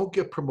you don't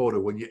get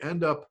promoted, when you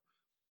end up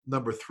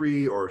number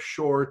 3 or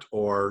short,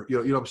 or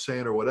you know what I'm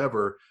saying, or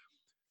whatever.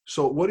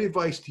 So what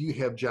advice do you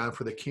have, John,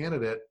 for the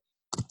candidate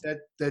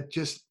that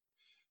just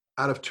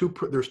out of 2,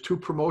 there's 2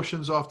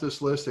 promotions off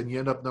this list and you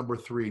end up number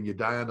 3 and you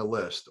die on the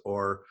list,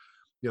 or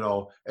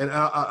and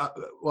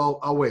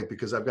I'll wait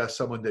because I've got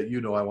someone that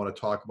I want to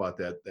talk about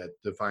that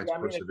defines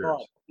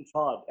perseverance. It's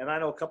hard. And I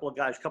know a couple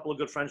of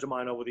good friends of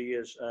mine over the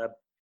years,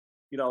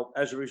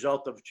 as a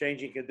result of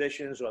changing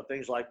conditions or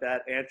things like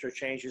that, answer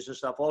changes and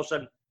stuff, all of a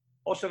sudden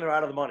they're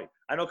out of the money.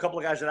 I know a couple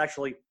of guys that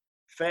actually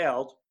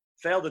failed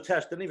the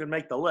test, didn't even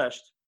make the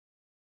list.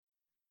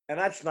 And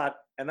that's not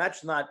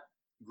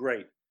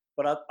great.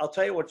 But I'll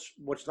tell you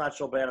what's not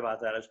so bad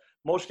about that is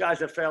most guys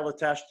that fail the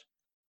test,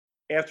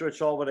 after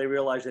it's over, they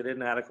realize they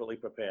didn't adequately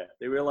prepare.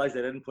 They realize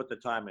they didn't put the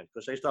time in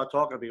because they start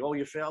talking to me. Oh,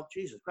 you failed?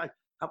 Jesus Christ.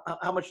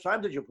 How much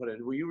time did you put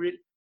in? Were you read?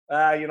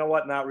 You know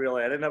what? Not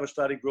really. I didn't have a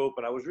study group,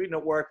 and I was reading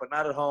at work, but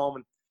not at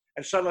home.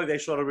 And suddenly they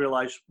sort of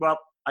realize, well,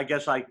 I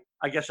guess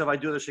if I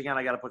do this again,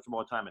 I got to put some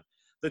more time in.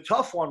 The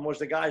tough one was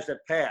the guys that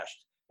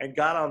passed and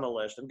got on the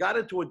list and got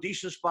into a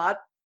decent spot,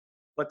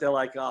 but they're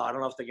like, oh, I don't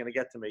know if they're going to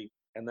get to me,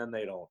 and then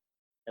they don't.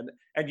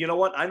 And you know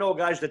what? I know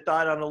guys that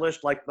died on the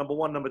list like number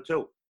 1, number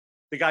 2.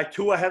 The guy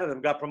 2 ahead of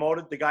them got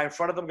promoted. The guy in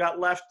front of them got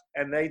left,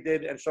 and they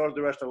did, and so did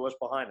the rest of the list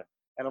behind them.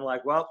 And I'm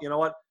like, well, you know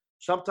what?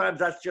 Sometimes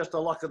that's just the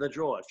luck of the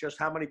draw. It's just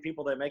how many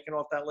people they're making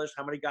off that list,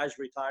 how many guys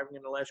retiring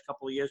in the last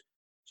couple of years.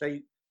 So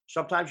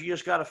sometimes you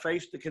just got to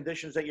face the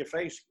conditions that you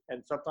face,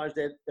 and sometimes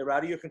they're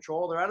out of your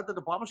control. They're out of the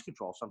department's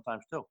control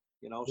sometimes too.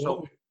 You know,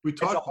 so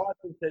it's a hard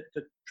thing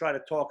to try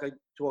to talk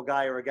to a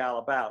guy or a gal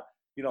about.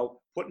 You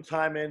know, putting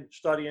time in,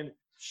 studying,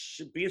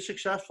 being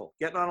successful,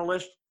 getting on a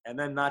list, and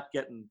then not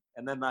getting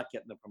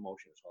the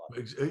promotion is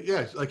hard.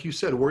 Yeah, like you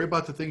said, worry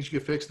about the things you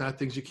can fix, not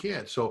things you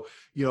can't. So,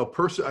 you know,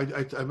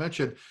 I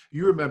mentioned,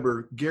 you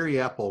remember Gary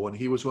Apple when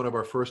he was one of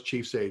our first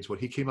Chiefs aides, when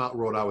he came out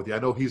and rode out with you. I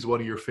know he's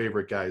one of your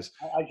favorite guys.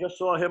 I just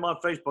saw him on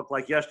Facebook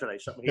like yesterday.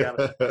 Something he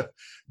had.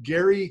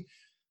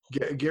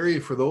 Gary,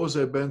 for those that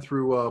have been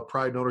through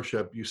Pride and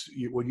Ownership,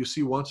 when you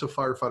see once a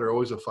firefighter,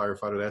 always a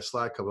firefighter, that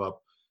slide come up,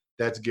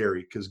 that's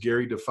Gary, because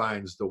Gary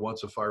defines the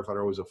once a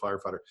firefighter, always a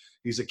firefighter.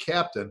 He's a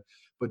captain.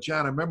 But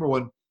John, I remember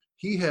when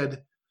he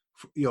had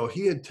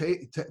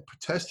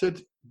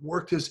tested,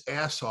 worked his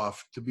ass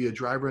off to be a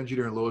driver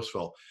engineer in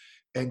Louisville,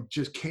 and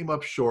just came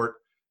up short.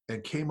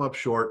 And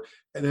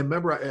then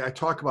remember, I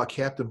talk about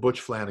Captain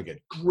Butch Flanagan,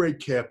 great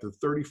captain,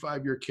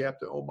 35-year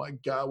captain. Oh my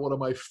God, one of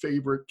my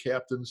favorite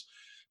captains,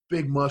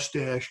 big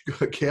mustache,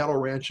 cattle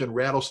ranching,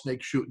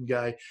 rattlesnake shooting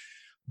guy.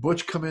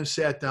 Butch come in,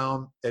 sat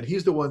down, and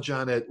he's the one,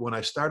 John, that when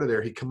I started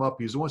there, he come up,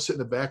 he's the one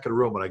sitting in the back of the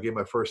room when I gave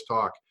my first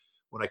talk.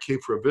 When I came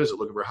for a visit,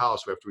 looking for a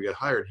house after we got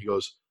hired, he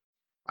goes,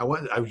 I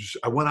went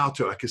out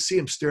to him. I could see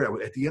him stare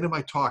at the end of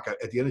my talk,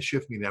 at the end of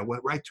shift meeting. I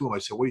went right to him. I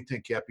said, what do you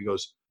think, Cap? He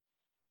goes,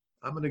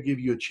 I'm going to give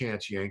you a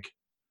chance, Yank.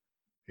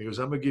 He goes,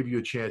 I'm going to give you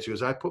a chance. He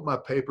goes, I put my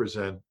papers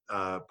in,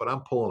 but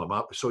I'm pulling them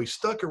up. So he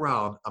stuck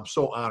around. I'm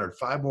so honored.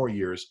 5 more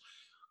years,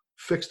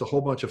 fixed a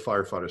whole bunch of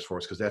firefighters for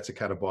us because that's the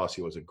kind of boss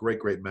he was. A great,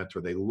 great mentor.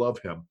 They love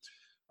him.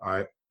 All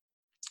right.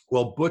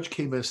 Well, Butch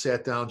came in,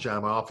 sat down,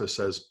 John, my office,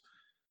 says,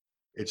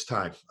 it's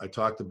time. I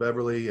talked to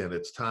Beverly, and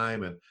it's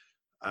time, and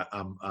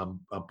I'm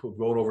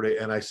going over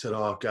there. And I said,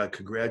 oh, God,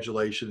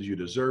 congratulations. You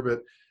deserve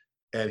it.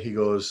 And he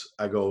goes,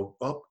 I go,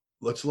 oh,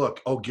 let's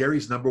look. Oh,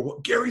 Gary's number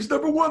 1. Gary's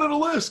number 1 on the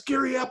list.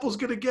 Gary Apple's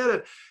going to get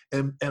it.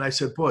 And I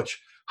said, Butch,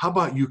 how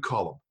about you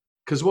call him?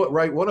 Because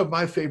one of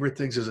my favorite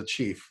things as a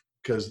chief,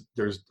 because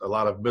there's a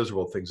lot of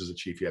miserable things as a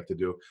chief you have to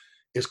do,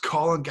 is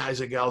calling guys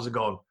and gals and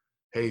going,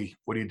 hey,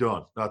 what are you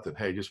doing? Nothing.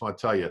 Hey, just want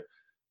to tell you,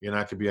 you're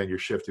not going to be on your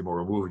shift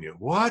anymore. We're moving you.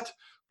 What?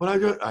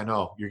 But I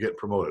know, you're getting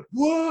promoted.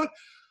 What?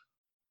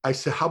 I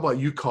said, how about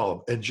you call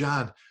him? And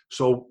John,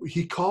 so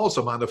he calls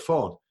him on the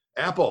phone.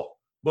 Apple,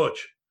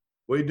 Butch,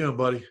 what are you doing,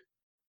 buddy?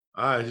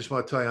 I just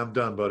want to tell you, I'm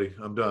done, buddy.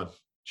 I'm done.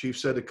 Chief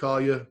said to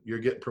call you. You're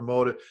getting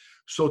promoted.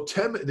 So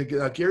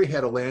Gary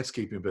had a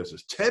landscaping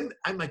business. 10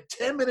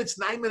 minutes,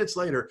 9 minutes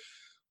later,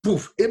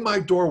 poof, in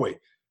my doorway,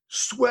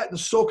 sweating,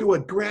 soaking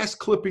wet, grass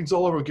clippings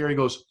all over. Gary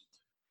goes,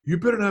 you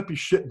better not be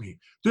shitting me.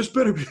 This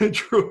better be the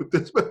truth.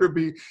 This better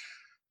be.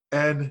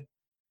 And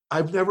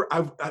I'm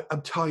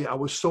telling you, I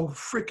was so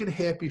freaking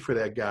happy for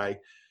that guy,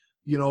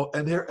 you know,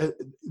 and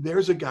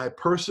there's a guy,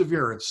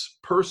 perseverance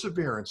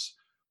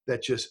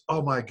that just,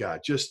 oh my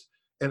God, just,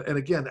 and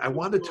again, I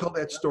wanted to tell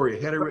that story.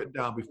 I had it written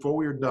down before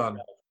we were done,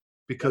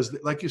 because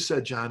like you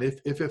said, John,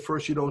 if at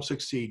first you don't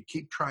succeed,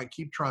 keep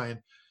trying,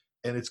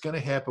 and it's going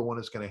to happen when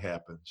it's going to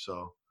happen.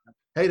 So,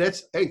 hey,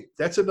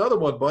 that's another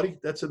one, buddy.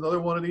 That's another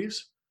one of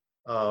these.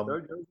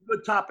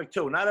 Good topic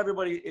too. Not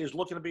everybody is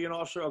looking to be an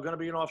officer or going to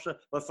be an officer,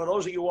 but for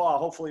those of you who are,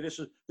 hopefully this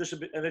is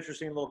an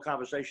interesting little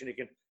conversation.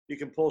 You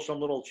can pull some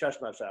little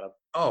chestnuts out of.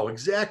 Oh,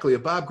 exactly.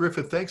 And Bob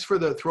Griffin, thanks for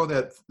throwing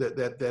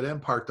that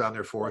end part down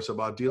there for us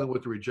about dealing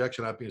with the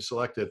rejection, not being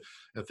selected,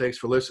 and thanks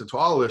for listening to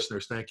all the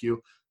listeners. Thank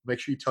you. Make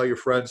sure you tell your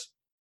friends.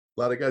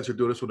 A lot of guys are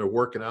doing this when they're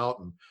working out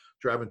and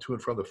driving to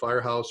and from the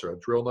firehouse or a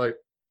drill night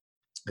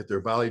at their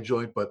volley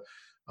joint, but.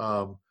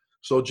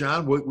 So,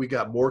 John, we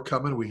got more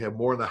coming. We have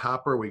more in the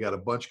hopper. We got a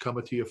bunch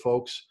coming to you,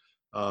 folks.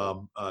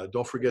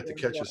 Don't forget to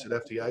catch us at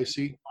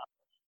FDIC.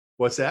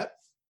 What's that?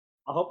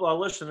 I hope our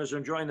listeners are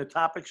enjoying the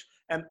topics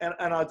and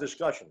our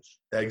discussions.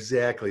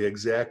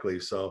 Exactly.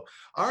 So,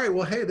 all right.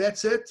 Well, hey,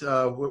 that's it.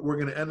 We're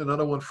going to end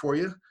another one for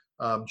you.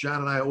 John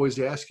and I always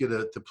ask you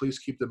to please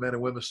keep the men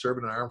and women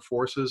serving in the armed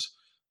forces,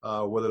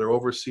 whether they're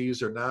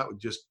overseas or not,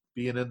 just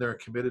being in there and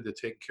committed to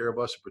taking care of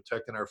us and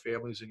protecting our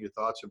families in your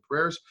thoughts and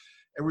prayers.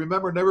 And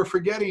remember, never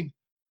forgetting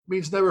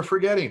means never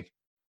forgetting.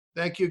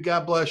 Thank you.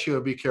 God bless you,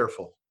 and be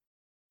careful.